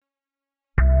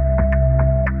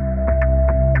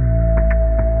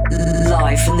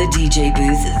Live from the DJ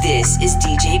booth, this is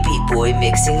DJ Beat Boy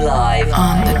mixing live.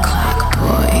 On the clock,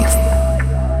 boys.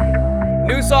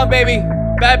 New song, baby.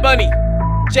 Bad Bunny.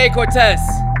 Jay Cortez.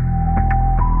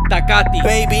 Takaty.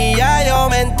 Baby, ya yo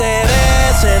me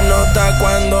enteré. Se nota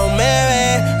cuando me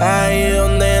ves. Ahí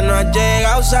donde no has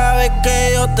llegado, sabes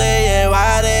que yo te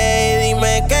llevaré. Y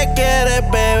dime qué quieres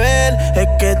beber. Es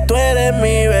que tú eres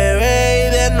mi bebé.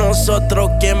 Y de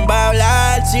nosotros, ¿quién va a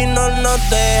hablar si no nos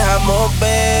dejamos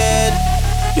ver?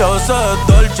 Yo sé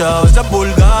dolce, a veces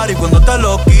vulgar. Y cuando te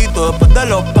lo quito, después de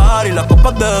los parties, las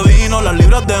copas de vino, las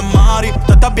libras de Mari.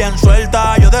 Tú estás bien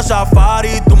suelta, yo de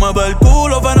safari. Tú me ves el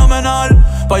culo fenomenal,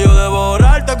 pa' yo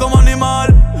devorarte como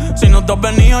animal. Si no te has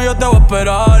venido, yo te voy a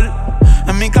esperar.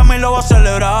 En mi cama y lo voy a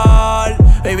celebrar.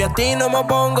 Baby, a ti no me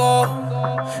pongo,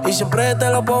 y siempre te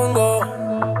lo pongo.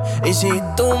 Y si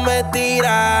tú me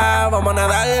tiras, vamos a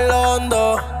nadar en el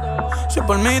hondo. Si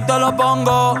por mí te lo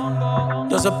pongo,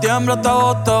 de septiembre hasta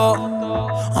agosto.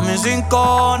 A mis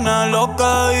rincones, lo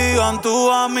que digan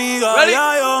tus amigas.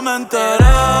 Ya yo me enteré,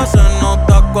 se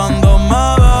nota cuando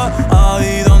me ves.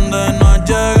 Ahí donde no has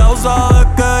llegado, sabes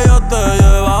que yo te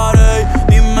llevaré.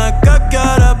 Dime qué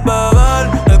quieres beber,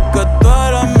 es que tú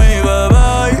eres mi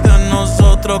bebé. Y de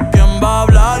nosotros, ¿quién va a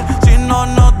hablar si no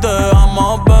nos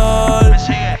dejamos ver?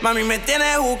 Mami, me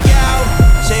tienes buqueado,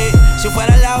 sí. Si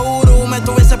fuera la Uru, me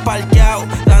tuviese parqueado.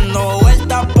 Dando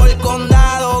vueltas por el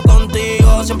condado,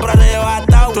 contigo siempre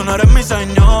arrebatado. Tú no eres mi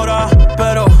señora,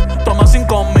 pero toma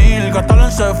 5,000, gástalo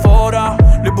en Sephora.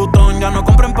 Liputón ya no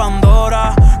compra en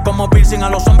Pandora. Como piercing a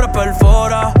los hombres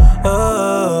perfora.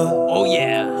 Oh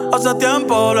yeah. Hace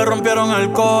tiempo le rompieron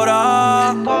el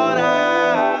cora.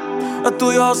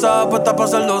 Estudiosa, puesta para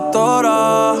ser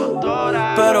doctora.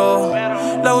 Pero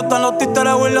le gustan los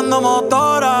títeres huirleando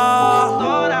motora.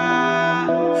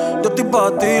 Yo estoy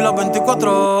pa' ti las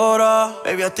 24 horas.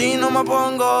 Baby, a ti no me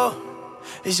pongo,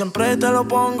 y siempre te lo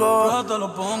pongo.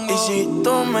 Y si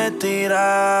tú me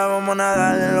tiras, vamos a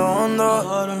nadar en lo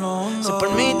hondo. Si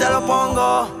por mí te lo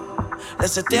pongo, de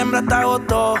septiembre hasta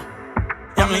agosto.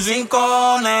 Y a mis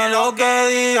rincones, lo que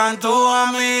digan tus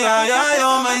amigas, ya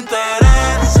yo me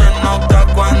enteré. Se nota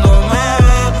cuando me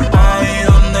ves. Ahí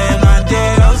donde no has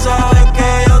llegado, sabes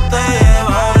que yo te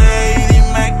llevaré. Y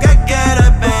dime qué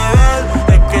quieres beber,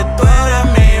 es que tú eres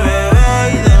mi bebé.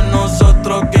 Y de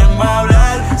nosotros, ¿quién va a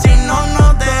hablar si no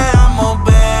nos dejamos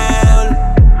ver?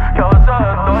 Yo soy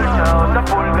dolce, soy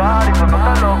vulgar. Y cuando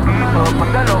te lo quito, después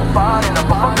de los paris, las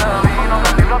copas de vino,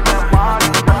 las libras de Mari.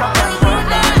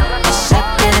 Se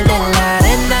pierde en la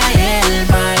arena y el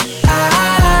mar.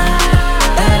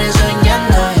 Estaré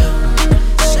soñando yo.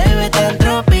 Se ve tan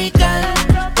tropical.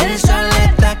 El sol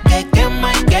está que quema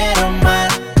y quiero más.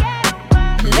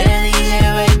 Le dije,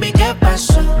 baby, ¿qué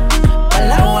pasó?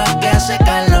 Al agua que hace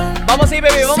calor. Vamos ahí,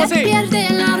 baby, vamos Se ahí. pierde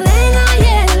en la arena y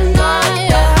el mar.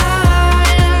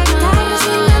 Estaré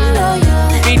soñando yo.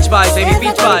 Beach vibes, baby,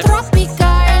 beach vibes.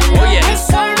 Tropical. Oh, yeah. El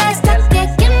sol está que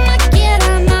quema y quiero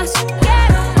más.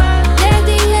 Le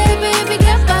dije, baby,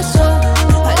 ¿qué pasó?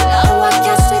 Al agua que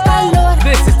hace calor.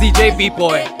 This is DJ Beat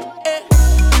Boy.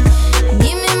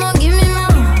 Give me more, give me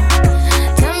more.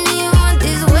 Tell me you want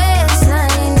this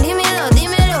waistline. Dímelo,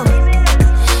 dímelo.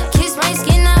 Kiss my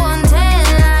skin, I want 10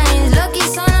 lines. Lucky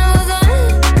son of a gun.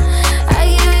 I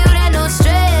give you that no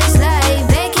stress life.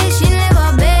 Vacation, live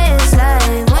our best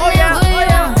life. When yeah, I'm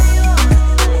going on.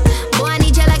 Boy, I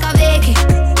need you like a vacay.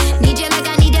 Need you like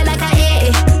a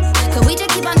eh. Cause we just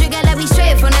keep on drinking like we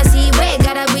straight from the seaway.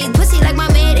 Got a big pussy like my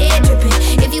maid air dripping.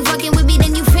 If you fucking with me,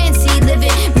 then you fancy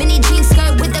living. Mini jean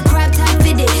skirt with the crop top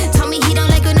fitted. Told me he don't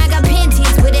like when I got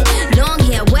panties with it. Long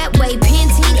hair, wet way,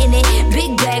 Pantene in it.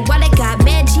 Big bag, while it got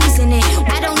mad cheese in it.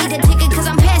 I don't need a ticket cause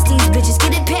I'm past these bitches.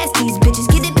 Get it past these bitches.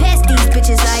 Get it past these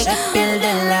bitches like. Se pierde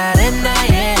en la arena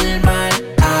y el mar.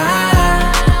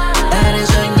 Estaré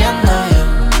soñando yo.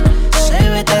 Se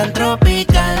ve tan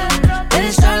tropical.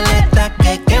 El sol está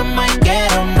que quema y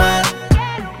quiero más.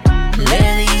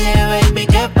 Le dije, baby,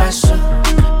 ¿qué pasó?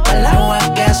 Al agua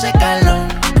que hace calor.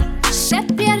 Se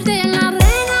pierde en la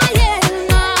arena y el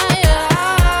mar.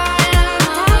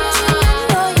 Estamos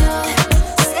soñando yo.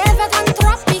 Se ve tan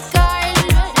tropical.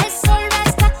 El sol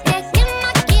está que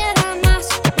quema, quiero más.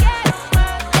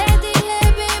 Le dije,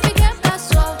 baby, ¿qué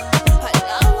pasó? Al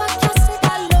agua que hace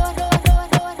calor.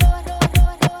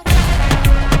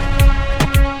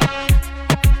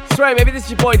 That's right, baby. This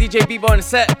is your boy DJ Beat Boy on the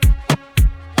set.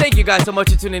 Thank you guys so much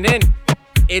for tuning in.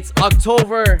 It's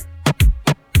October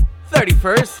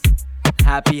 31st.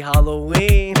 Happy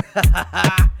Halloween.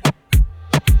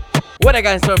 What I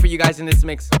got in store for you guys in this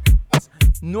mix?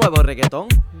 Nuevo reggaetón,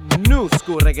 new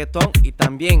school reggaetón y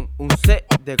también un set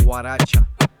de guaracha.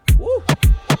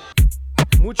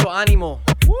 mucho ánimo.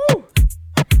 Woo!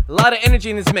 A lot of energy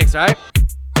in this mix, alright?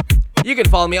 You can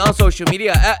follow me on social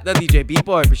media at the DJ Beat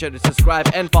Boy. Be sure to subscribe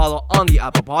and follow on the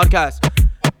Apple Podcast.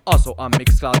 Also on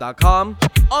Mixcloud.com,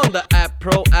 on the App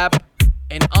Pro app,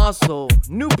 and also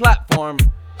new platform,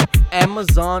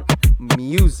 Amazon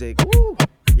Music. Woo!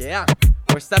 Yeah,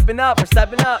 we're stepping up.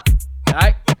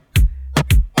 Alright?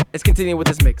 Let's continue with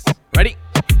this mix. Ready?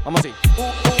 Vamos a ir.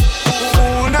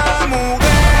 Una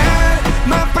mujer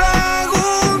me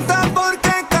pregunta por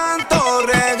qué canto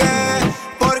reggae,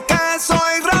 porque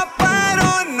soy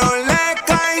rapero, no le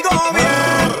caigo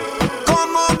bien.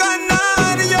 ¿Cómo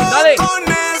ganar yo con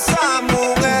esa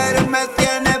mujer? Me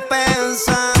tiene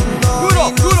pensando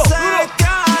y no sé qué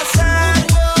hacer.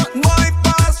 Voy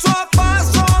paso a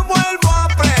paso, vuelvo a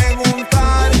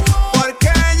preguntar, porque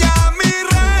ella mi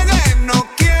reggae no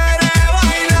quiere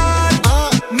bailar.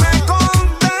 Me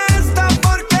contesta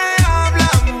porque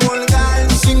hablan vulgar.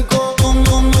 Cinco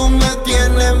me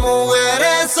tiene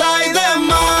mujeres hay de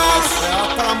más.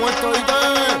 Hasta muerto y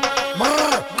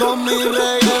con mi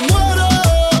reggae muero.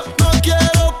 No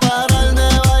quiero parar de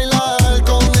bailar,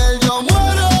 con él yo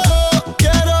muero.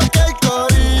 Quiero que el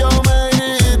corillo me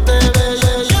grite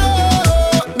bella yo.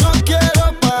 No quiero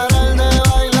parar de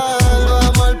bailar,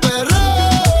 vamos al perreo.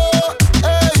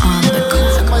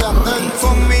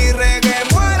 Con mi reggae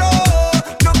muero.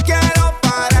 No quiero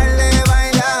parar de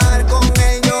bailar, con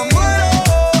él yo muero.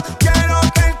 Quiero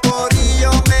que el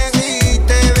corillo me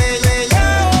grite bella yo.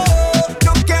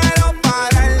 No quiero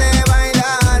parar de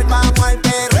bailar, vamos al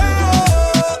perreo.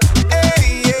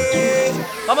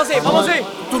 Vamos a ir.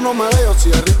 Tú no me veo si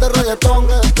es de reggaetón,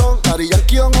 Daddy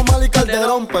Yankee o Omar y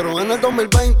Calderón, pero en el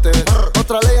 2020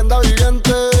 otra leyenda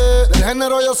viviente. Del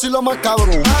género yo soy lo más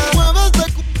cabrón. Mueve ese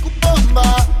bomba,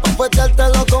 pa'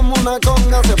 fueteártelo como una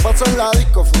conga. Se pasa en la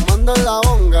disco fumando en la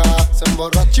bonga, se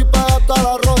emborracha y paga toda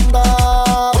la ronda.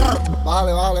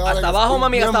 Vale. Hasta abajo,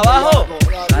 mami, hasta abajo.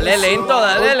 Dale lento.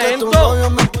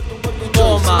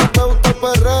 Toma. Si te gusta el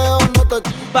perreo, no te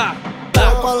Pa.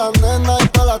 pa' las nenas y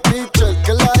pa' las teachers,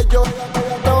 que la de yo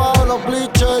te bajo los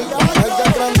bleachers.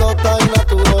 Ella grandota y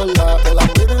naturola, te la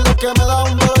miro y lo que me da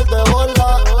un dolor de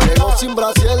bola. Llegó sin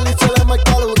brasier y se le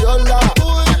marca la uriola.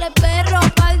 Dale perro,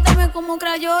 apártame como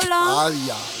crayola.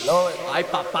 Ay,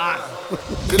 papá.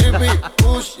 Creepy,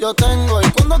 push, yo tengo.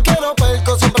 Y cuando quiero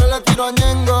perco siempre le tiro a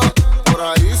Ñengo. Por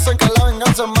ahí dicen que la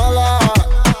venganza es mala,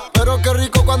 pero qué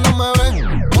rico cuando me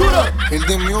ven. Hill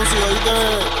the music, oíste.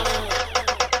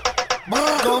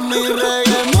 Con mi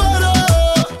reggae muero.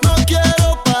 No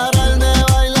quiero parar de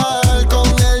bailar, con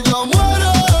él yo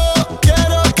muero.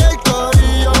 Quiero que el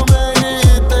corillo me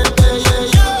grite bella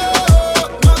yo.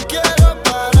 No quiero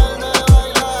parar de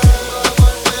bailar,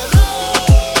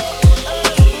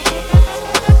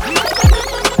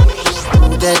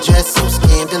 Ooh, that dress so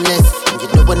scandalous, and you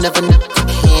know I never could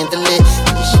handle it.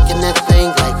 And you shaking that thing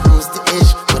like who's the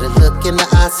ish, with a look in the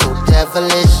eye so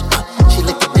devilish. She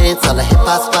like to dance all the hip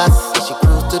hop spots. She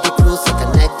cruise to the cruise and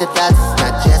connect the dots.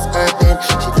 Not just urban,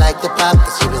 she like the pop,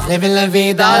 cause she was living la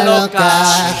vida loca.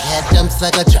 She had dumps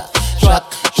like a truck.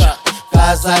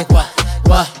 Vibes like what?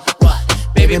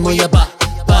 Baby, move your butt.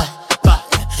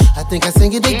 I think I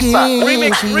sing it again.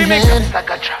 Remix. Like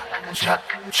a truck.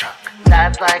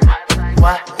 Vibes like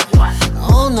what?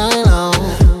 All night long.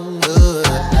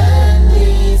 Let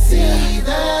me see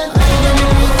that.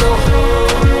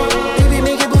 Baby,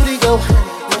 make your booty go.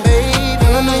 Baby,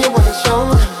 I know you wanna show.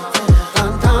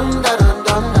 Dun.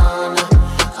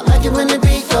 I like it when the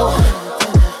beat go.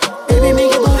 Baby,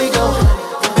 make your booty go.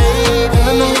 Baby,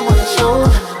 I know you wanna show.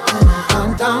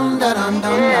 Dun.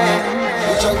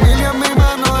 Muchas líneas en mi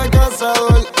mano de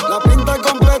cazador, la pinta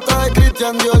completa de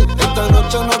Christian Dior. Esta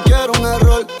noche no quiero un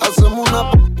error, hacemos una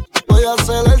voy a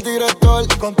ser el director.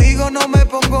 Contigo no me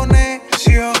pongo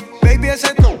necio, baby, ese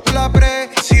es la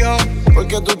presión.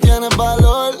 Porque tú tienes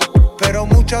valor, pero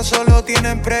muchas solo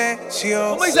tienen precio.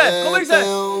 ¿Cómo dice?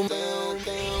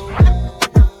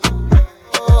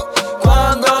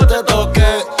 Cuando te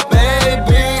toque,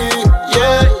 baby,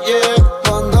 yeah.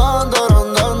 Dun.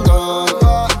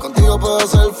 Contigo puedo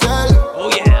ser fiel. Oh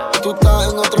yeah. Tú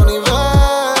estás en otro nivel,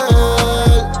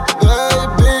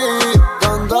 baby.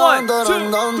 Dun. 1,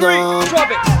 2, 3,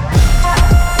 drop it.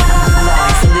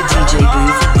 Live from the DJ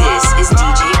booth, this is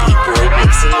DJ Beat Boy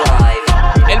mixing live.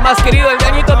 El más querido, el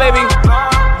Ñañito, baby.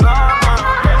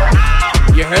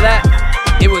 You heard that?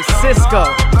 It was Cisco.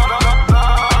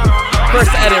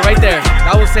 First edit right there.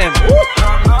 That was him.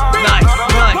 Nice.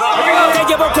 Te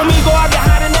llevo conmigo a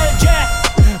viajar en el jet.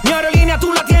 Mi aerolínea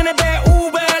tú la tienes de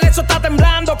Uber. Eso está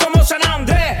temblando como San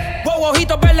Andrés. Wow,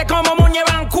 ojitos verdes como Moñe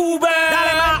Vancouver.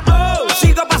 Dale más,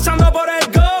 sigo pasando por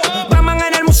el go. Batman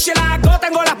en el murciélago.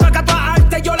 Tengo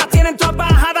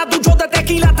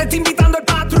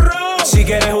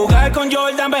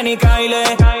ven y caile.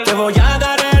 Te voy a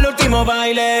dar el último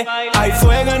baile. Hay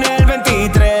fuego en el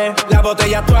 23. Las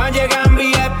botellas todas llegan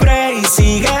vía spray.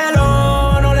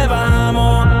 Síguelo, no le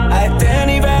vamos a este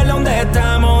nivel donde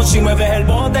estamos. Si mueves el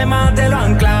bote más te lo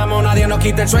anclamos. Nadie nos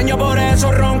quita el sueño, por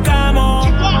eso roncamos.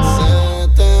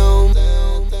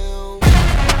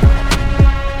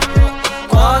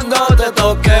 Cuando te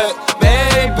toque,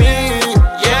 baby,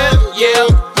 yeah, yeah.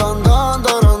 Don, don,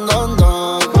 don, don,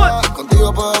 don.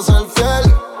 Contigo puedo ser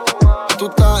fiel. Tú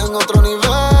estás en otro nivel,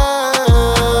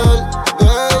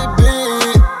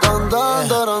 baby. Don, don,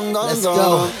 don, don,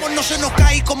 don. No se nos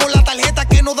cae como la tarjeta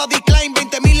que nos da decline.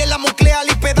 20,000 en la Moncler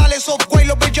y pedales software.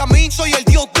 Los Benjamin, soy el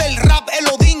dios del rap, el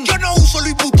Odín. Yo no uso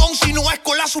Louis Vuitton si no es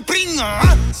con la Supreme.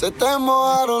 Se te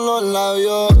mojaron los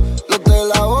labios, los de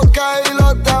la boca y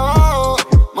los de abajo.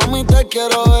 Mami, te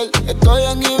quiero ver, estoy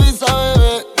en Ibiza,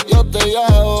 bebé, yo te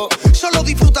llevo. Solo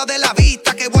disfruta de la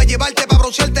vista, que voy a llevarte pa'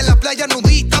 broncearte en la playa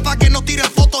nudista, pa' que nos tiren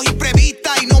fotos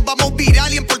imprevistas y nos vamos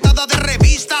viral y en portada de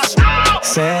revistas.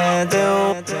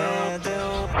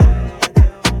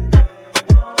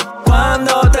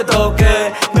 Cuando te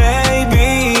toque,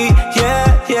 baby,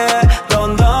 yeah, yeah.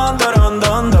 Don, don, don,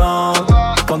 don, don.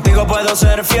 Contigo puedo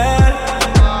ser fiel.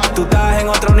 Tú estás en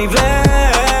otro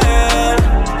nivel,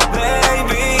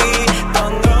 baby.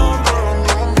 Don, don,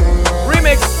 don, don.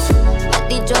 Remix. Has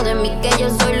dicho de mí que yo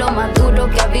soy lo más duro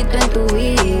que has visto en tu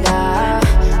vida.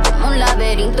 Como un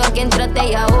laberinto al que entraste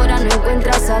y ahora no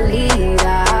encuentras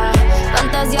salida.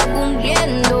 Fantasía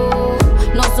cumpliendo,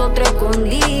 nosotros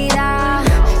escondidas.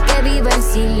 Que vive en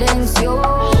silencio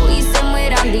y se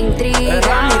mueran de intriga.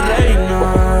 Era mi reina,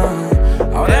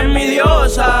 ahora es mi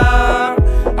diosa.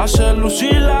 Hace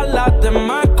lucir a las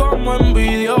demás como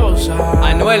envidiosa.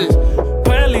 Anuel,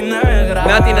 Peli negra,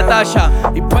 Nati Natasha,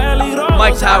 y peligrosa.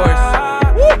 Mike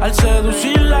Towers. Al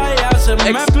seducirla ella se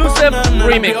Exclusive me pone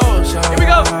remix. nerviosa. Here we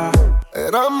go.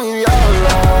 Era mi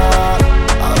diabla,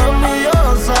 ahora es mi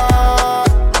diosa.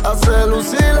 Hace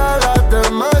lucir a las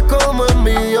demás como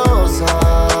envidiosa.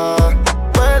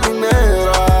 Peli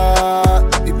negra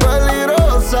y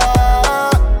peligrosa.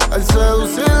 Al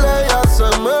seducirla ella se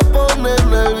me pone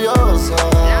nerviosa.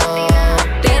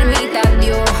 Permita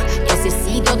Dios que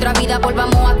necesito otra vida,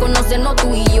 volvamos a conocernos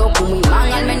tú y yo. Como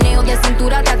imán al meneo de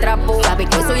cintura te atrapó. Sabe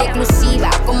que soy exclusiva,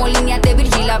 como líneas de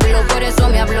Virgil habló. Por eso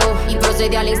me habló y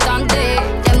procede al instante.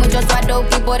 Ya hay muchos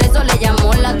Swarovski, por eso le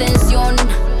llamó la atención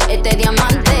este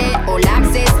diamante. All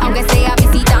access, aunque sea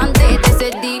visitante. Te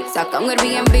cedí, saca un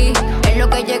Airbnb. Es lo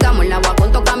que llegamos, el agua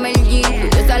con toca Mel G.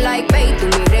 Tú estás like, babe, tú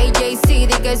mi Ray J.C. Di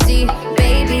que sí,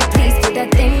 baby, please put that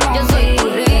thing on me. Yo soy tu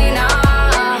reina,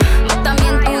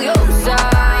 también tu diosa.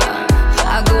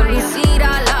 Hago lucir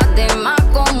a las demás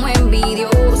como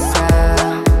envidiosa.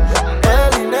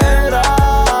 Peli negra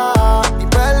y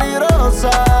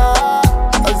peligrosa.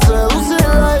 Al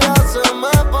seducirla ella se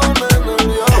me pone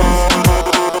nerviosa.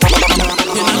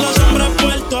 Tienen los hombres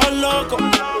puestos locos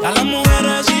y a las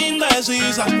mujeres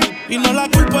indecisas. Y no la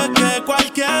culpa es que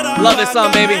cualquiera Love this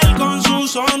song, baby. con su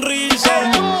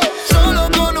sonrisa. Solo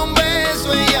con un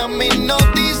beso ella me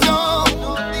hipnotizó.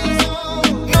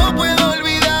 No puedo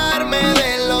olvidarme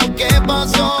de lo que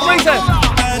pasó. ¿Cómo dice?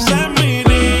 Esa es mi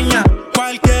niña,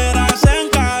 cualquiera se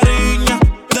encariña.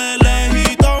 De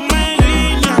lejito me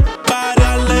guiña,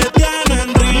 varias le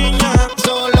tienen riña.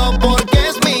 Solo porque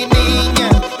es mi niña,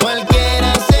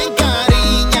 cualquiera se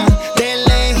encariña. De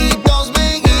lejitos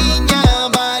me guiña,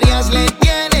 varias le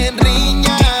tienen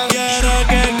riña. Quiere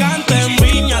que cante en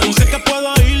viña, dice que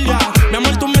puedo ir ya. Mi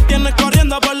amor, tú me tienes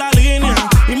corriendo por la línea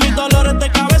y mis dolores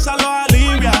de cabeza los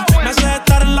alivia. Me hace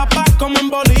estar en La Paz como en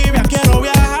Bolivia. Quiero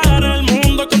viajar el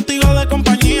mundo contigo de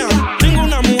compañía.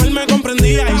 Ninguna mujer me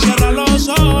comprendía. Y cierra los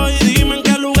ojos y dime en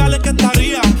qué lugares que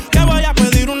estaría. Que voy a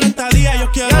pedir una estadía. Yo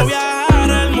quiero viajar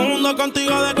el mundo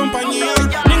contigo de compañía.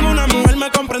 Ninguna mujer me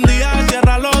comprendía.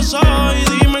 Cierra los ojos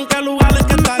y dime en qué lugares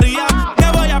que estaría. Que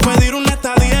voy a pedir una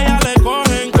estadía. Ya le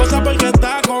cogen cosas porque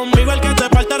está conmigo. El que te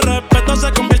falta el respeto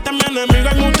se convierte en mi enemigo.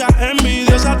 Hay muchas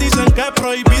envidiosas, dicen que es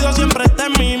prohibido. Siempre está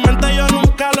en mi mente, yo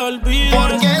nunca lo olvido.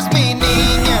 Porque es mi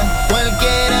niña,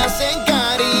 cualquiera se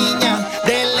encariña.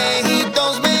 De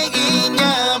lejitos me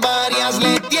guiña, varias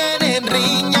le tienen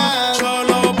riña.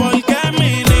 Solo porque es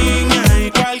mi niña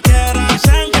y cualquiera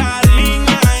se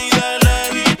encariña. Y de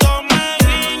lejito me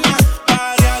guiña,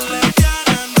 varias le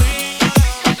tienen riña.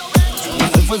 La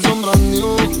Air Force son brand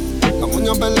new, las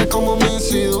uñas verdes como mi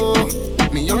sido.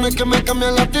 Millones que me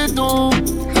cambian la actitud.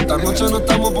 Esta noche no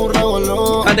estamos por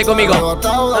revolver. Cante conmigo.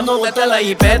 Arrebatado dando vueltas la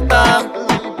jipeta.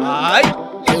 Ay.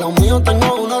 Al lado mío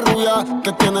tengo una rubia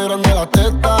que tiene grande la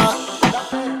teta.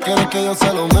 Quiere que yo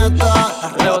se lo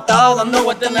meta. Rebotado dando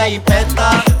vueltas en la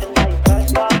jipeta.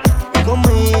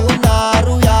 Conmigo una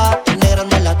rubia, tiene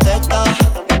grande la teta.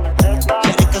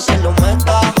 Quiere que se lo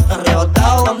meta.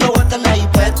 Arrebatado dando vueltas en la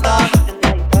jipeta.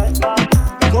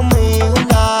 Conmigo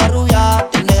una rubia,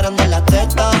 tiene grande la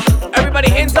teta. Everybody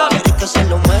hands up Quiere que se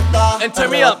lo meta. and turn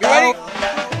me up. You ready?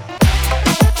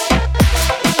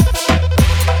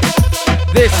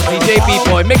 This is DJ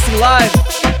B-Boy mixing live.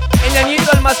 El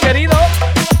ñañito, el más querido.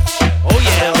 Oh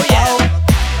yeah, oh yeah.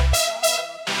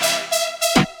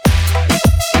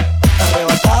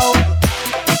 Arrebatado.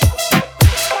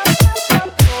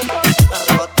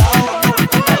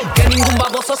 Que ningún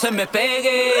baboso se me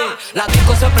pegue. La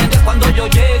disco se prende cuando yo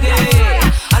llegue.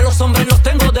 A los hombres los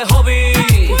tengo de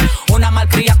hobby. Una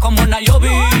malcria como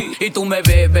Nayobi. Y tú me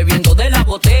ves bebiendo de la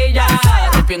botella.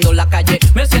 Rompiendo la calle,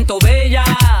 me siento bella.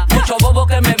 Mucho bobo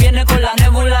que me viene con la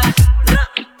nébula.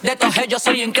 De todos ellos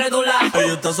soy incrédula.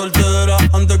 Ella está soltera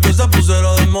antes que se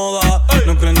pusiera de moda.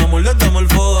 No creen amor, le damos el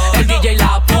foda. El DJ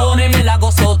la pone, me la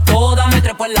gozo toda. Me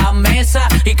trepo en la mesa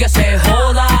y que se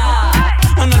joda.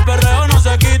 En el perreo no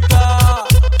se quita.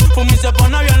 Fumi se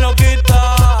pone bien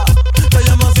loquita. Te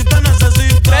llamo si te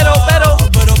necesita. Pero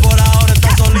por ahora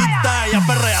está solita. Ella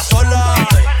perrea sola.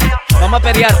 Vamos a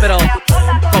pelear, pero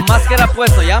con máscara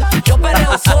puesto, ¿ya? Yo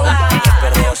perreo sola.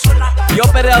 Yo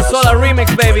perreo sola,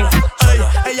 remix, baby.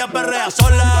 Ella perrea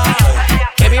sola.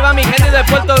 Que viva mi gente de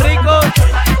Puerto Rico.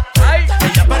 Ay.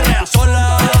 Ella perrea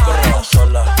sola.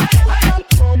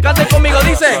 Cante conmigo,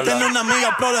 dice. Tiene una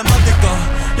amiga problemática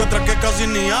y otra que casi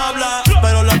ni habla,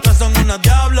 pero las tres son una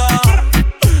diabla.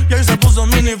 Y ahí se puso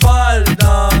mini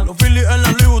falda. Los Phillies en la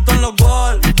Louis Vuitton los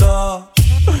guarda.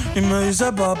 Y me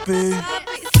dice papi,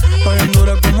 está bien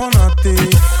dura como Nati.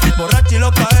 Borracha y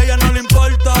loca, a ella no le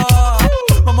importa.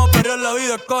 Vamos a pelear, la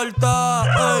vida es corta.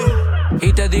 Ey.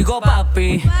 Y te digo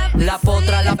papi, la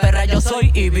potra, la perra, yo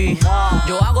soy Ivy.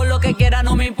 Yo hago lo que quiera,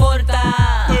 no me importa.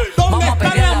 Vamos a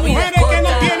pelear, la vida es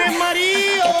corta.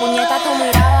 ¿Qué puñeta tú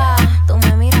mirabas? Tú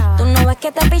me mirabas. ¿Tú no ves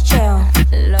que te picheo?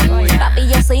 Papi,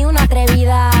 yo soy una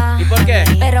atrevida. ¿Y por qué?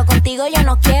 Pero contigo yo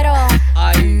no quiero.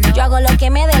 Ay. Yo hago lo que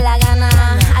me dé la gana.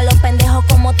 A los pendejos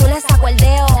como tú les saco el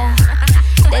dedo.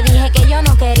 Te dije que yo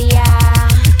no quería.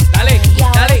 Dale, Y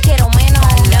ahora dale. quiero menos.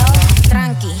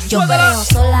 Tranqui, yo perreo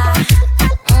sola.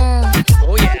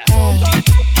 Oh yeah. Ey.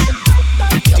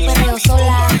 Yo perreo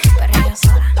sola. Perreo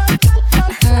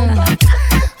sola.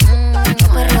 Yo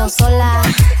perreo sola.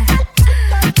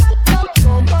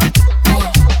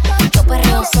 Yo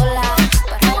perreo sola.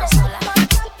 Perreo sola.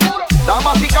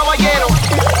 Damas y caballeros.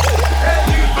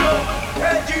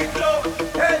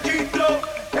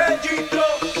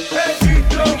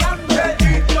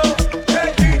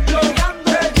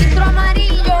 Distro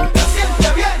amarillo. Se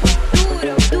siente bien, Duro,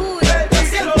 duro. se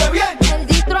siente bien, El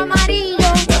distro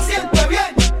amarillo. se siente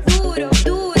bien, Duro,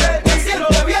 duro. se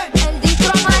siente bien. El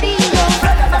distro amarillo.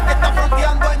 La que está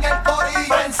fronteando en el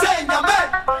corillo, enséñame.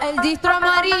 El distro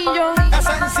amarillo. Es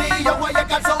sencillo, huele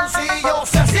calzoncillo,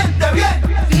 se siente bien.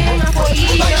 Bien a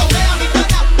fueguillo. Bailonea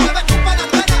gitana, mueve tu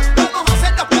palangana. Vamos a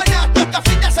hacer las buenas hasta este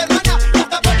fin de semana. Y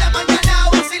hasta por la mañana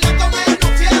vacila con el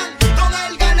rufián, con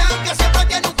el galán que siempre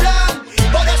tiene un plan.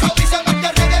 Por eso dicen que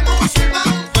el reggae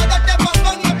musulmán fue darte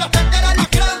papán y aplastarte el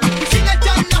alacrán. Y sin el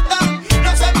charlatán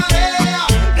no se marea.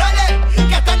 Dale,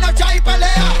 que esta noche hay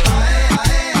pelea.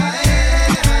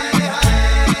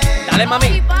 Dale,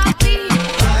 mami. Papi.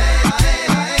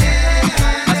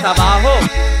 Hasta abajo.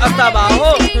 Hasta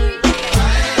abajo.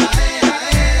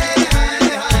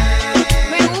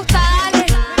 Me gusta, dale.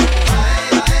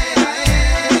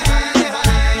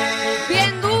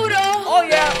 Bien duro. Oh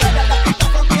yeah. Está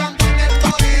fronteando en el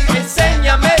corillo.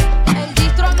 Enséñame. El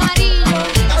distro amarillo.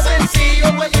 Es sencillo,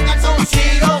 huele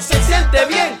calzoncillo, se siente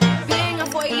bien. Bien a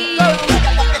fueguillo.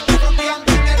 Está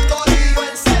fronteando en el corillo,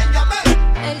 enséñame.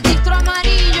 El distro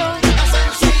amarillo. Es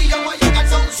sencillo, huele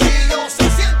calzoncillo, se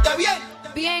siente bien.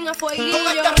 Bien a Con fueguillo.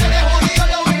 este reggae jodido,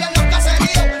 lo bailan los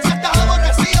caseríos. Si estás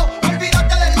aborrecido,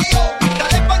 olvídate del lío.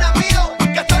 Dale pana mío,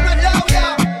 que esto no es labia.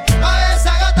 A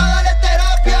esa gata dale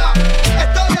terapia.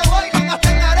 Esto lo bailan hasta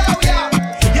en Arabia.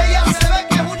 Y ella se ve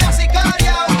que es una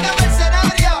sicaria, una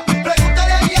mercenaria.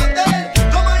 Pregúntale a Yandel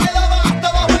cómo le daba hasta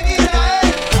abajo en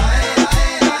Israel.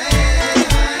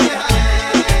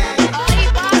 Ay,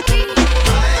 papi.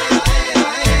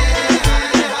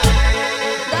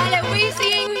 Dale,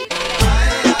 Wisin.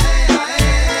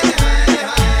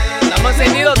 Estamos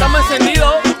encendidos, estamos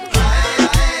encendidos.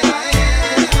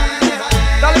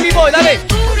 Dale, B-Boy, dale.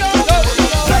 Duro.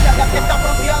 La que está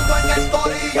fronteando en el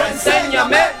corillo,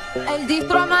 Enséñame. El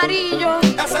distro amarillo.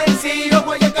 es sencillo,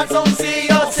 huele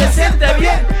calzoncillo, se siente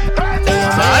bien.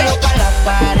 Ay. Pa' la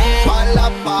pared. Pa' la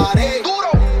pared.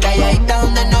 Calladita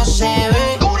donde no se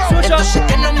ve. Entonces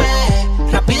que no me deje.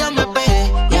 Rápido me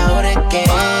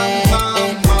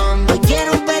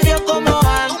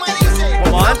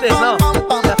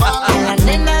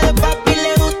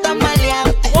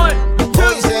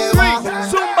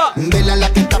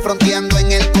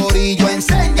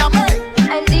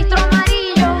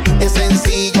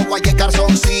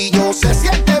rico, se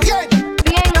siente bien.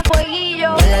 Bien, a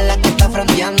fueguillo. Huele la que está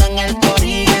fronteando en el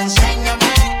corillo.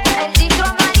 Enséñame. El disco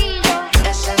amarillo.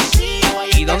 Es sencillo.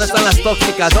 ¿Y dónde están las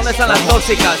tóxicas? ¿Dónde están las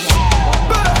tóxicas?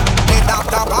 Le da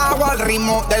trabajo al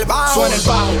ritmo del bajo. Suena el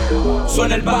bajo,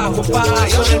 suena el bajo, pa,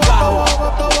 suena el bajo.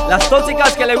 Las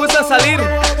tóxicas que le gusta salir.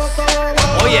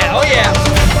 Oh yeah, oh yeah.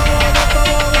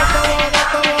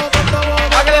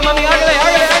 Hágale, mami, hágale,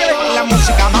 hágale, hágale. La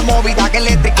música más movida que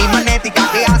eléctrica y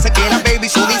magnética que hace que la baby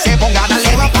sudi se ponga atlética.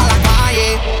 Se va pa' la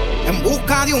calle en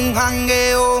busca de un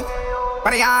jangueo.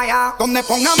 Para allá, donde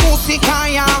ponga música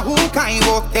y ajuca y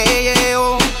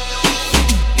botelleo.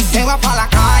 Y se va pa' la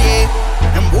calle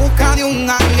en busca de un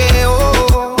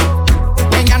jangueo.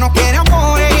 Ella no quiere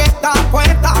amor y está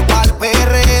puesta pa'l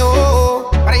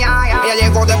perreo. Para allá, ella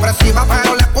llegó depresiva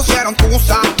pero le pusieron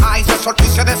tusa. Ay, se soltó y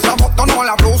se desabotonó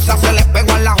la blusa. Se le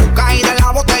pegó en la juca y de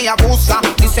la botella abusa.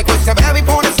 Dice que hoy se bebe y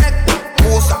pone sed.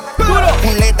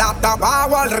 Le da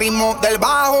tabaco al ritmo del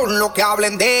bajo. Lo que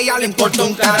hablen de ella le importa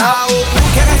un carajo.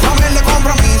 Quiere saber de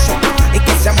compromiso y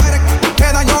que se muere, qué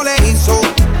daño le hizo.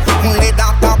 Le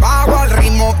da tabaco al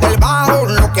ritmo del bajo.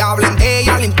 Lo que hablen de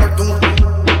ella le importa un.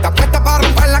 Está puesta para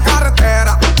romper la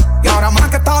carretera y ahora más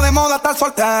que está de moda estar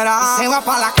soltera. Se va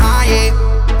pa' la calle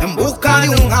en busca de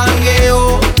un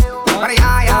jangueo. Para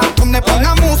allá, donde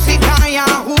ponga música y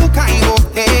ajuca y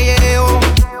botelleo.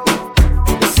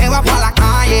 Se va pa' la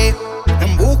calle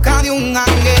en busca de un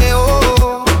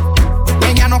jangueo.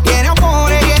 Ella no quiere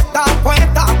amor y está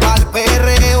puesta pa'l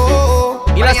perreo.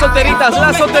 Y las solteritas,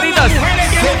 las solteritas. Si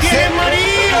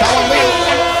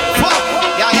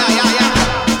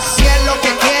es lo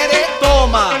que quiere,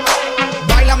 Toma.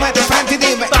 báilame de frente y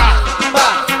dime. Pa,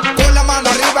 pa. Con la mano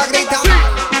arriba grita.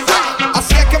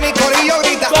 Así es que mi corillo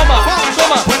grita. Toma,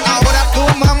 toma. Pues ahora tú,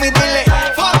 mami, dile.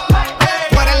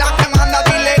 Tú eres la que manda,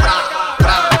 dile.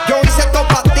 Yo hice esto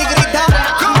pa' ti, grita.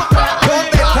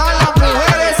 ¿Dónde están las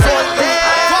mujeres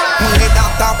solteras? Le da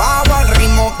tabaco al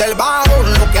ritmo del bajo.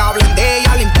 Lo que hablen de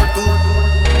ella le importa un.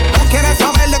 No quiere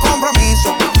saber de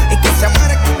compromiso y que se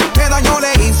muere, qué daño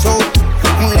le hizo.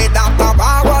 Le da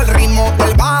tabaco al ritmo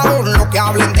del bajo. Lo que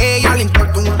hablen de ella le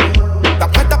importa un. Está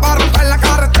puesta para romper la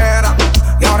carretera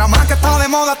y ahora más que está de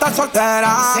moda estar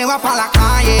soltera. Se va pa' la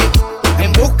calle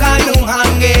en busca de un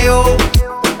jangueo.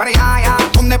 Para allá,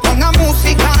 donde ponga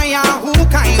música y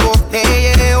ajuca y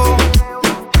botelleo.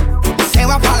 Se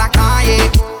va pa' la calle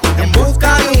en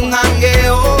busca de un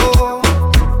jangueo.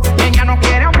 Ella no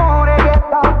quiere amor, ella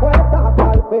está puesta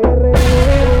pa'l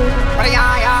perreo. Para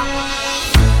allá.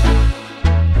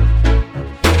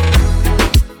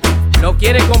 No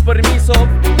quiere compromiso,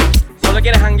 solo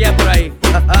quiere janguear por ahí.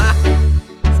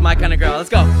 It's my kind of girl. Let's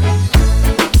go.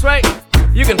 That's right.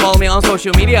 You can follow me on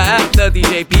social media at the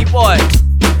DJ Beat Boy.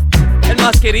 El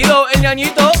más querido, el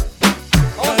ñañito.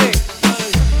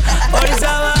 Hoy se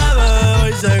bebe,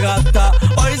 hoy se gasta,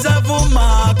 hoy se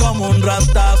fuma como un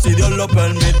rata, si Dios lo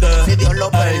permite. Si Dios lo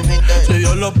permite. Si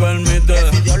Dios lo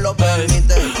permite. Si Dios lo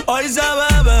permite. Hoy se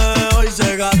bebe, hoy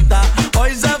se gasta,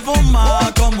 hoy se fuma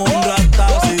como un rata,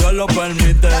 si Dios lo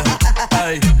permite.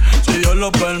 Ey, si Dios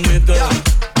lo permite.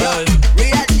 Ey.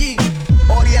 Real G,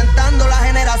 orientando las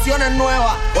generaciones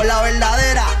nuevas por la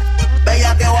verdadera.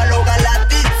 Bella que va a lograr la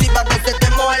tizi pa' que se te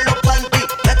mojen los panties.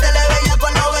 Métele bella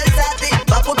con los versátil,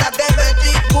 más puta que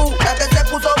Betty Boo. La que se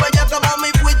puso bella que mami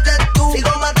fuiste tú.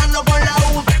 Sigo matando con la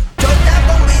U. Chota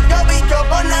con bicho, bicho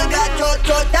con nalga.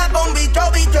 Chota con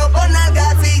bicho, bicho con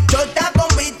nalga. Sí, chota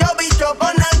con bicho, bicho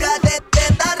con nalga. Te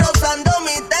está rozando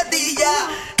mi tetilla.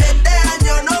 Este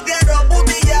año no quiero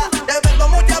putilla. Te ves con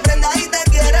mucha prenda y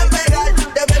te quieren pegar.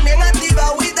 Te ves bien activa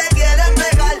y te quieren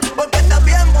pegar. Porque estás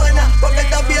bien buena, porque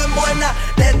estás bien buena.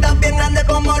 Te estás bien grande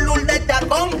como Lourdes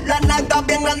Chacón. Las nalgas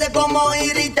bien grandes como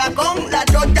Iris Chacón. La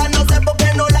chocha no sé por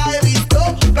qué no la he visto,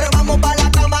 pero vamos pa' la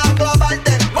cama a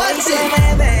clavarte. Hoy se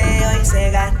bebe, hoy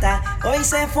se gasta, hoy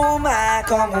se fuma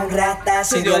como un rata.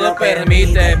 Si Dios lo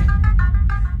permite.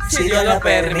 Si Dios lo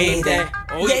permite.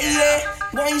 Oh, Yeah,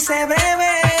 yeah. Hoy se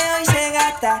bebe, hoy se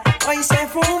gasta, hoy se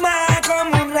fuma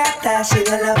como un rata. Si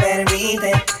Dios lo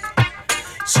permite.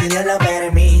 Si Dios lo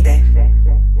permite.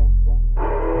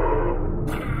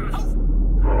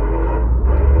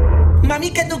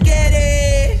 Mami, ¿qué tú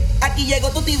quieres? Aquí llegó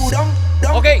tu tiburón.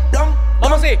 Ok,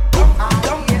 vamos así.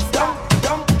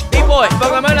 Beat Boy,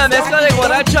 póngame una mezcla de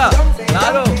guaracha.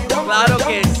 Claro, claro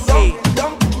que sí.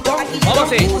 Vamos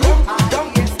así.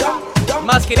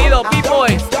 Más querido Beat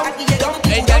Boy,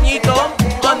 el ñañito,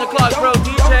 on the clock, bro,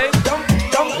 DJ.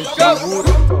 Let's go.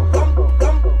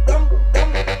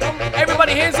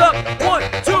 Everybody hands up. 1,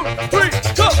 2, 3,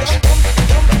 go.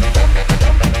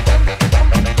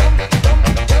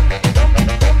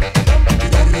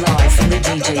 Live from the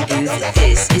DJ booth.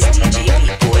 This is DJ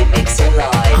Beat Boy mixing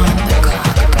live. On the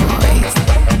clock, boys.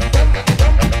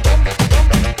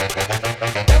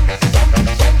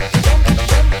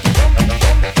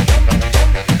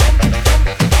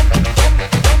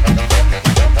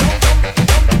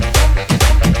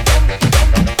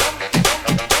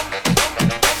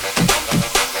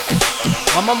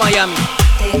 Vamos a Miami.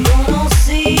 Te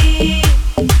conocí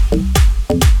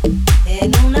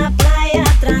en una playa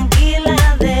tranquila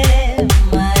de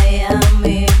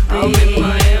Miami I'm in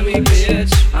Miami,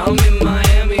 bitch. I'm in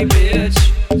Miami, bitch.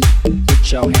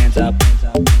 Put your hands up.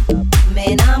 Me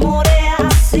enamoré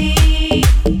así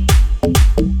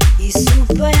y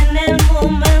supe en el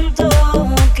momento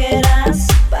que eras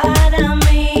para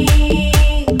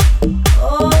mí,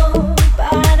 oh,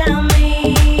 para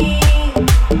mí.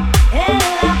 En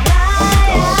la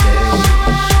playa,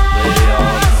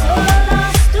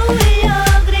 solos tú y yo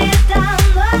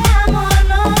gritando al amor,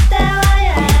 no te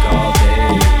vayas. Te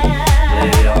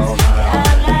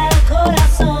habla el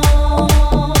corazón.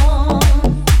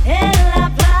 En la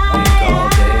playa,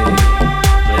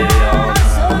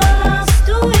 solos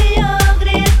tú y yo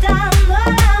gritando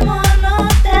al amor, no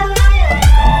te vayas.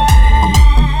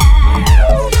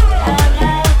 Te habla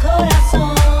el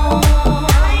corazón.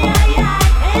 Ay, ay,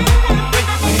 ay.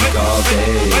 Drink all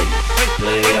day,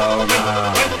 play all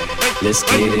night. Let's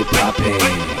get it poppin'.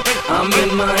 I'm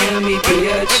in Miami,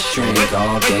 bitch. Drink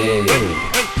all day,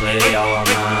 play all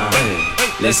night.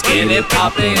 Let's get it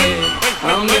poppin'.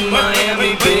 I'm in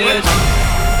Miami, bitch.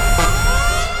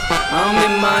 I'm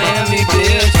in Miami,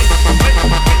 bitch.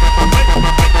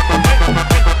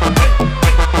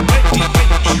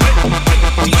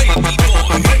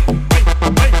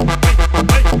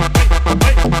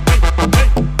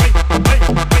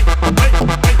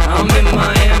 I'm in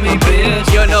Miami, bitch.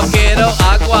 Yo no quiero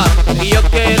agua, y yo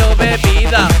quiero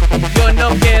bebida. Yo no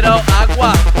quiero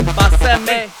agua,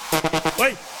 pásame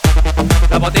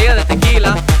la botella de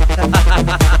tequila.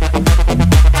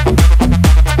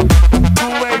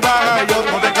 Sube y baja, yo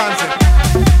no te canses.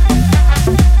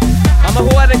 Vamos a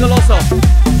jugar de goloso.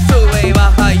 Sube y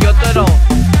baja, yo te lo.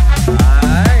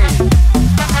 Ay.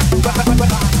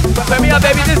 Pues mira,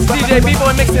 baby, this is DJ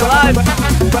B-Boy Mixing Live.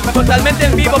 Totalmente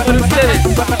en vivo por ustedes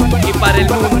y para el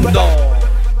mundo.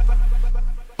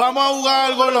 Vamos a jugar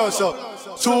al goloso.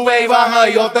 Sube y baja,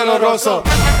 yo te lo rozo.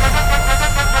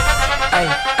 Ay,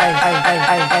 ay, ay, ay,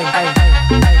 ay, ay, ay.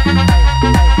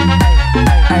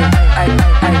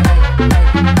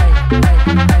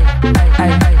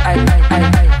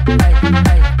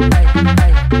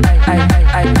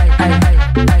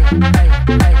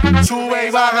 Sube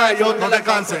y baja, yo no te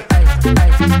canses.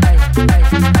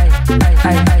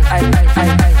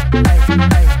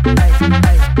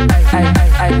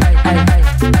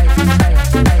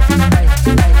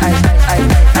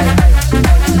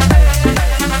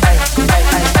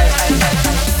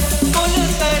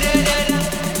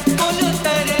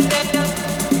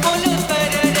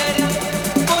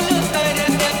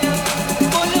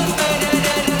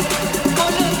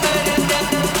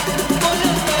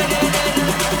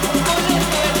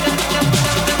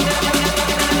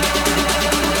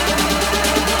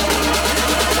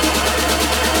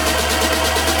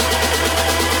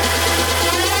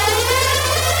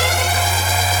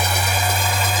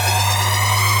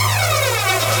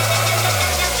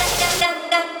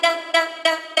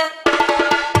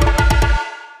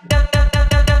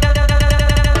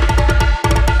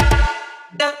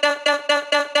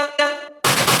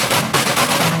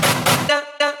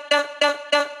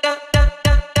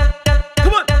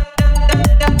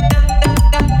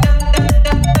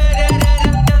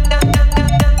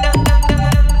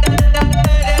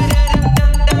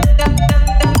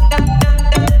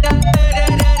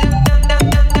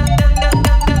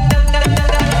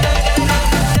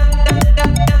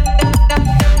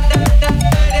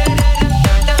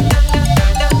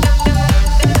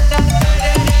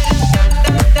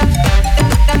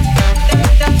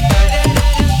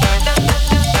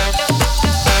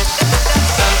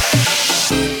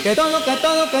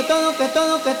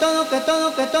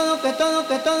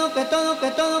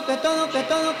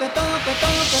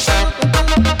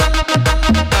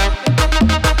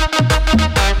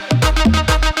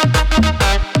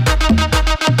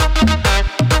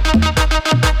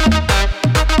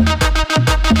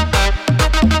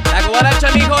 La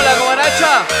guaracha, mijo, la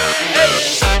guaracha. ¡Ey!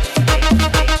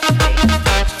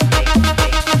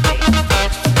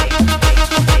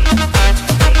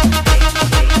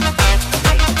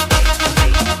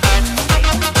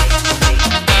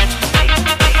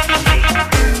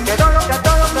 Que todo, que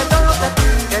todo, que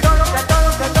todo, que todo.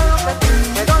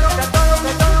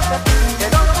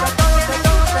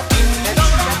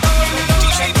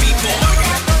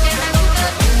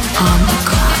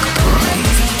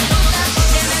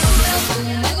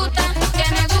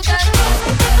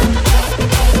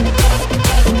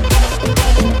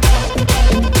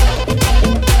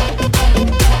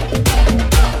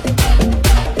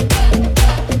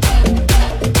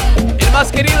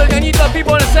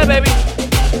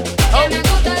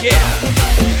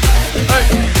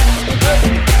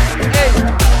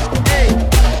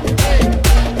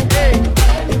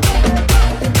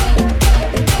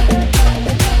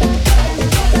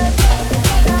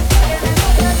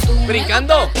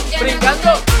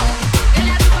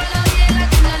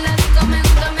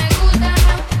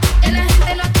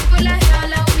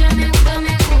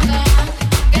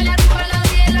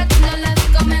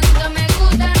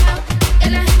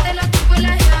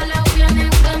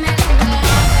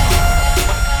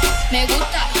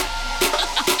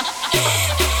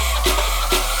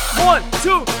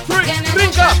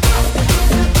 brinca.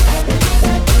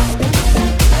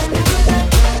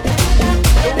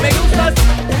 Tú me gustas,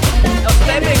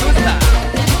 usted me gusta.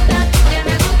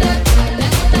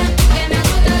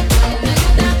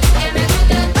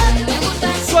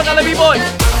 Suénale, B-Boy.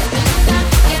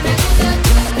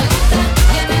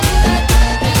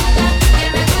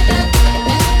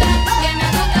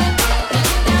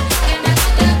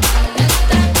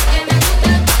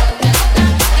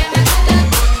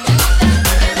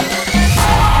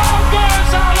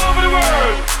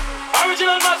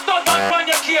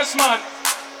 Man.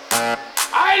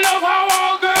 I love how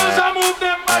all girls are move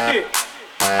them body.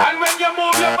 And when you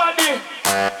move your body,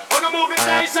 wanna move it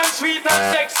nice and sweet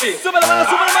and sexy. Sube la mano,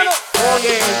 sube la mano. Oh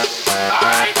yeah.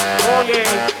 Alright, oh yeah.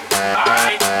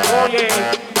 Alright, oh yeah.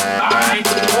 Alright,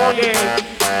 oh yeah.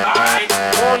 Alright,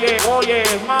 oh yeah, oh yeah.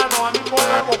 Hermano, a mí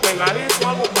pongo algo pegadito,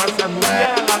 algo para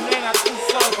saludar a la nena, tú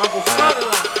sabes, para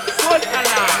buscarla.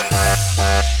 Suéltala.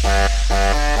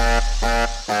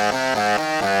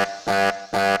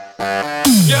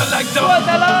 You like to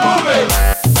move it.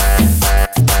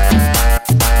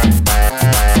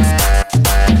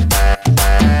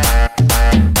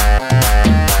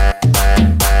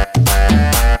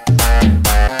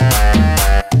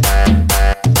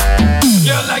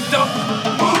 You like to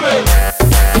move it.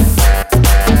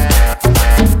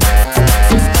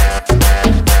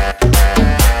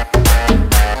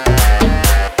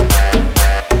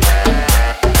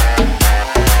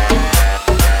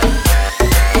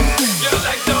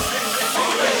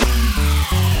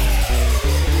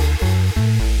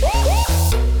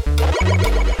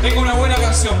 Tengo una buena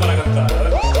canción para cantar.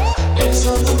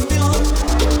 Esa unión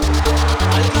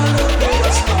al calor de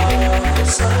las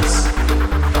masas.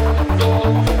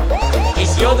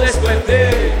 Y yo desperté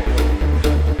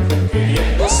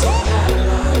queriendo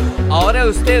soñarla. Ahora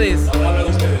ustedes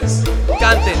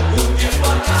canten.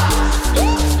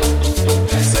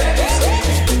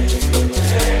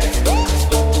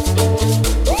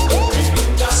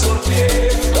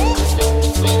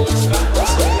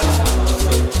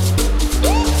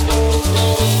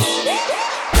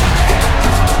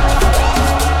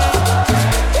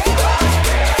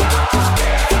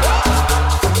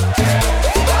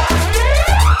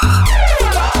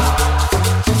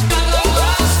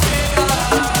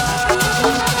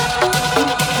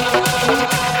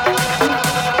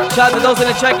 Shout out to those in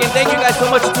the check-in. Thank you guys so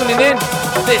much for tuning in.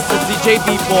 This is DJ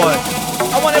B-Boy.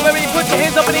 I want everybody to put your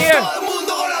hands up in the air.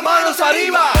 Manos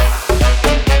arriba.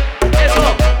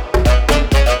 Eso.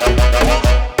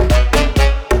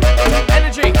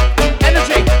 Energy.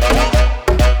 Energy.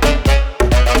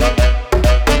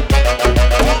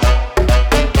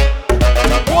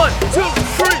 One, two,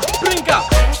 three, brinca.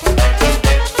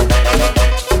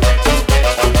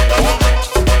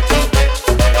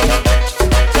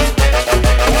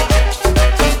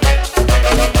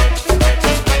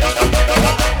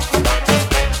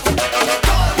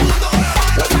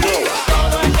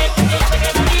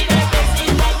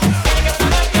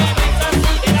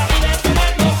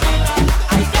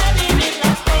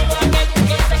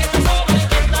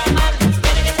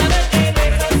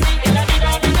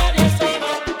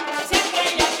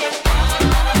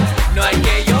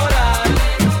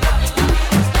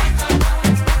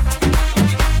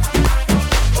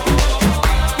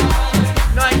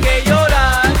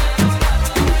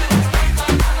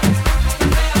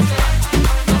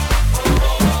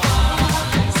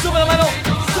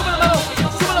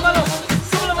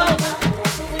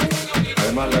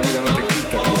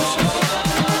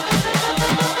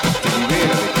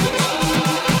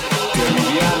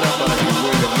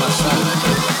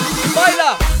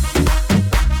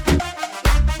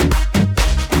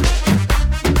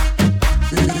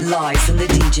 Live from the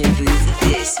DJ booth,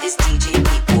 this is DJ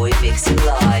B-Boy mixing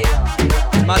live.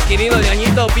 Más querido de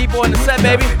añito, B-Boy in the set,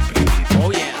 baby.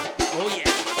 Oh yeah, oh yeah.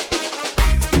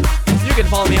 You can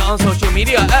follow me on social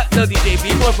media at the DJ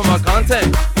B-Boy for more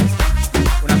content.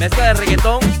 Una mezcla de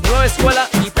reggaetón, nueva escuela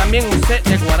y también un set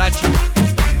de guaracha.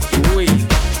 Uy.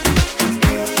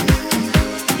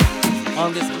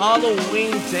 On this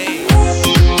Halloween day.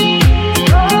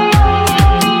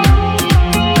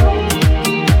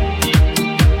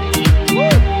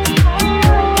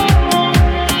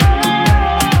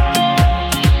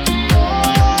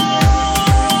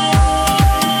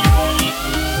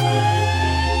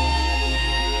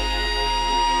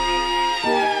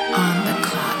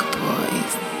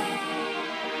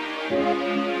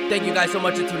 Thank you guys so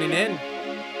much for tuning in.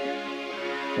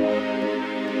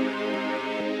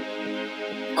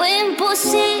 Fue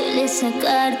imposible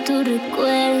sacar tu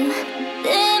recuerdo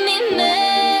de mi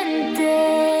mente.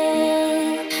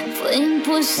 Fue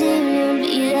imposible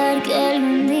olvidar que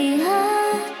algún día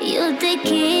te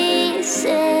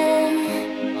quise.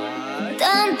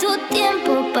 Tanto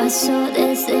tiempo pasó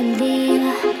desde el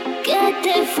día que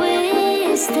te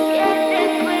fuiste.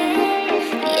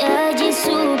 Y allí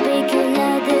supe que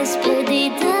la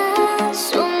despedida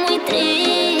son muy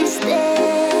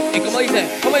tristes. ¿Y cómo dice?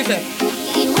 ¿Cómo dice?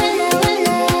 Y vuela,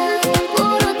 vuela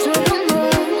por otro rumbo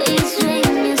y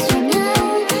sueña, sueña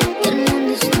que el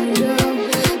mundo es tuyo.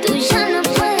 Tú ya no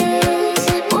puedes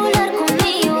volar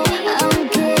conmigo,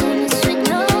 aunque mis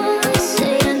sueños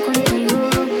sean contigo.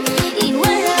 Y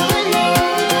vuela, vuela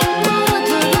por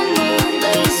otro rumbo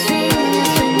y sueña,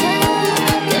 sueña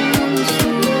que el mundo es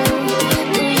tuyo.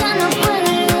 Tú ya no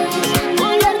puedes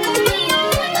volar conmigo,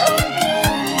 aunque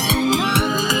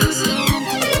mis sueños sean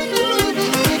contigo.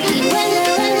 Y vuela,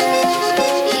 vuela,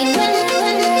 y vuela,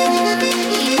 vuela,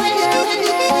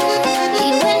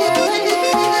 y vuela, vuela, y vuela, vuela, y vuela, vuela, y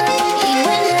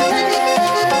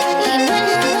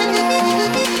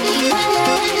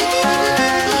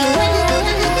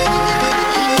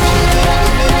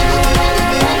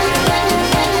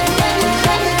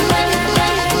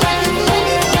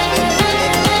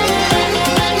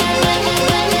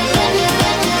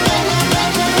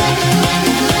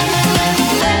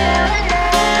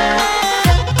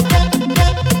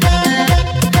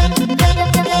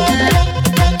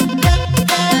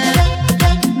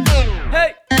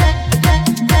Hey.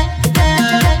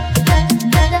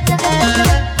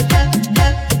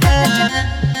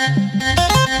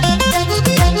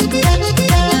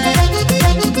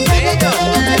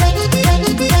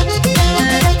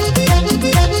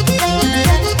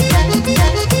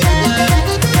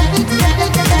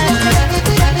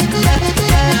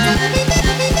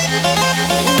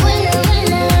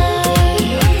 vuela, vuela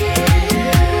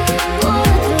por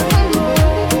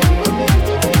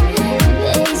otro rumbo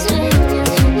y sueña,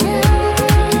 sueña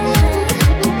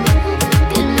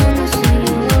que el mundo soy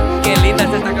yo. Qué linda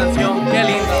es esta canción. Qué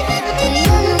linda. Tú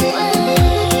ya no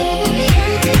puedes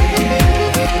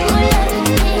volar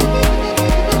conmigo,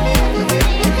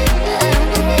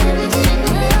 aunque mis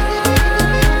sueños.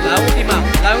 La última.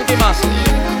 La última.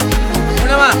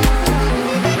 Una más.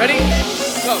 Ready?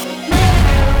 Go. Me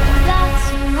das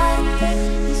un guante,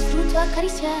 disfruto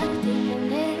acariciarte y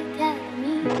ponerte a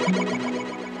mí.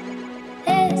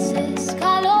 Es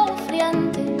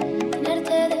escalofriante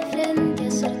tenerte de frente,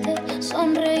 hacerte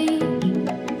sonreír.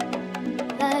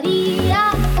 Daría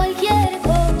cualquier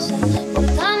cosa por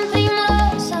tan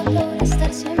primorosa, por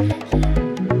estar siempre aquí.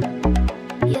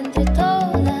 Y entre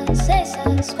todas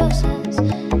esas cosas,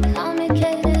 déjame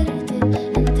quererte,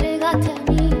 entrégate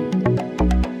a mí.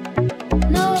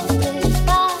 No te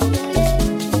pagaré,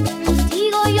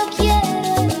 contigo yo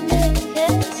quiero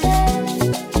envejecer.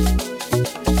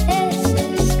 Es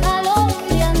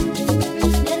escalofriante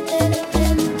verte de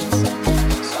frente, hacerte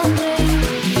sonreír.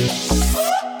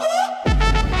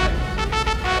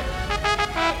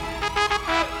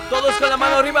 Todos con la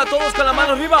mano arriba, todos con la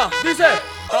mano arriba. Dice.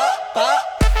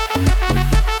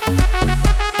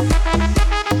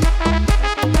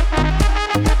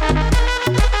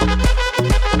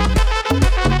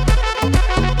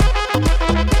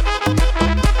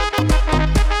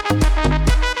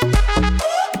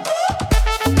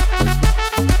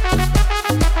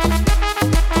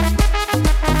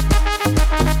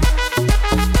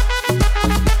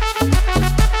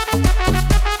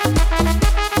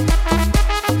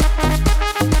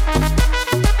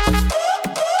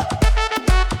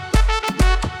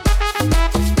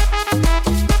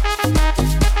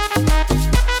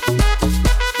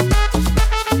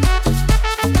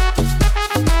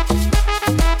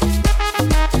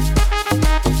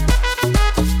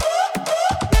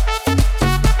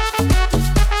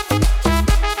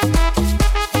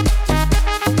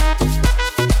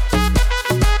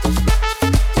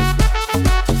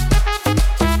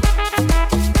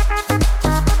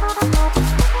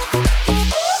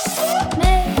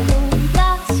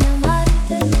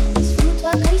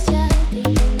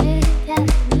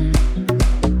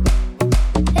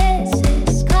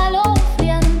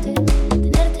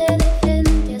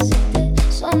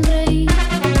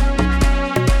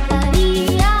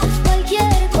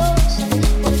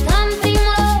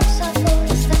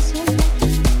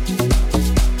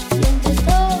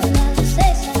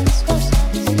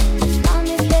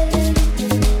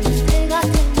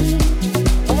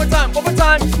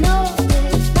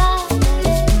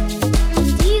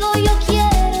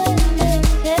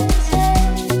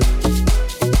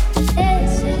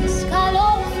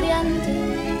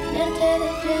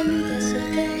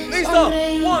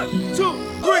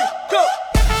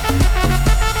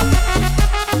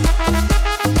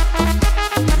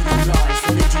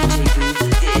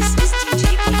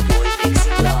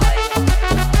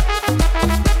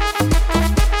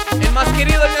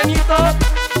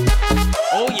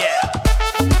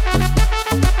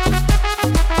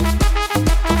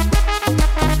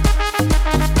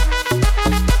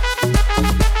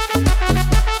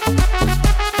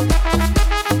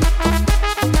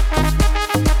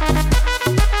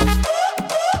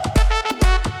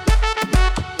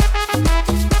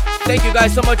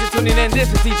 guys so much for tuning in.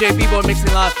 This is DJ B-Boy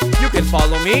Mixing Live. You can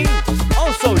follow me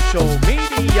on social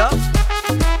media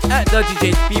at the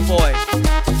DJ B-Boy.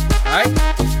 Alright?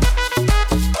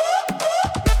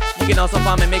 You can also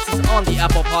find my mixes on the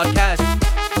Apple Podcast,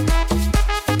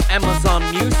 Amazon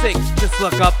Music. Just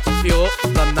look up Feel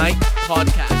the Night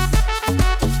Podcast.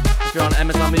 If you're on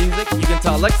Amazon Music, you can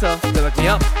tell Alexa to look me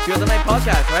up. Feel the Night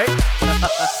Podcast, right?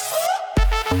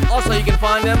 Also, you can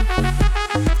find them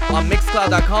on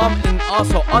Mixcloud.com and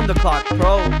also on the Clock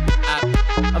Pro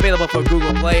app, available for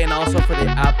Google Play and also for the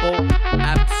Apple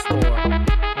App Store.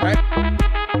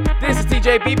 Alright? This is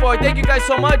DJ B-Boy. Thank you guys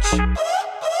so much.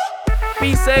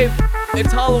 Be safe.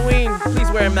 It's Halloween. Please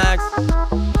wear a mask.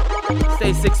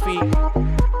 Stay 6 feet.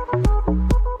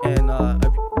 And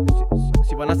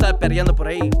si van a estar perreando por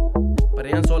ahí,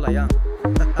 perrean sola ya.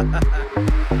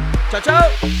 Ciao,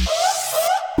 ciao.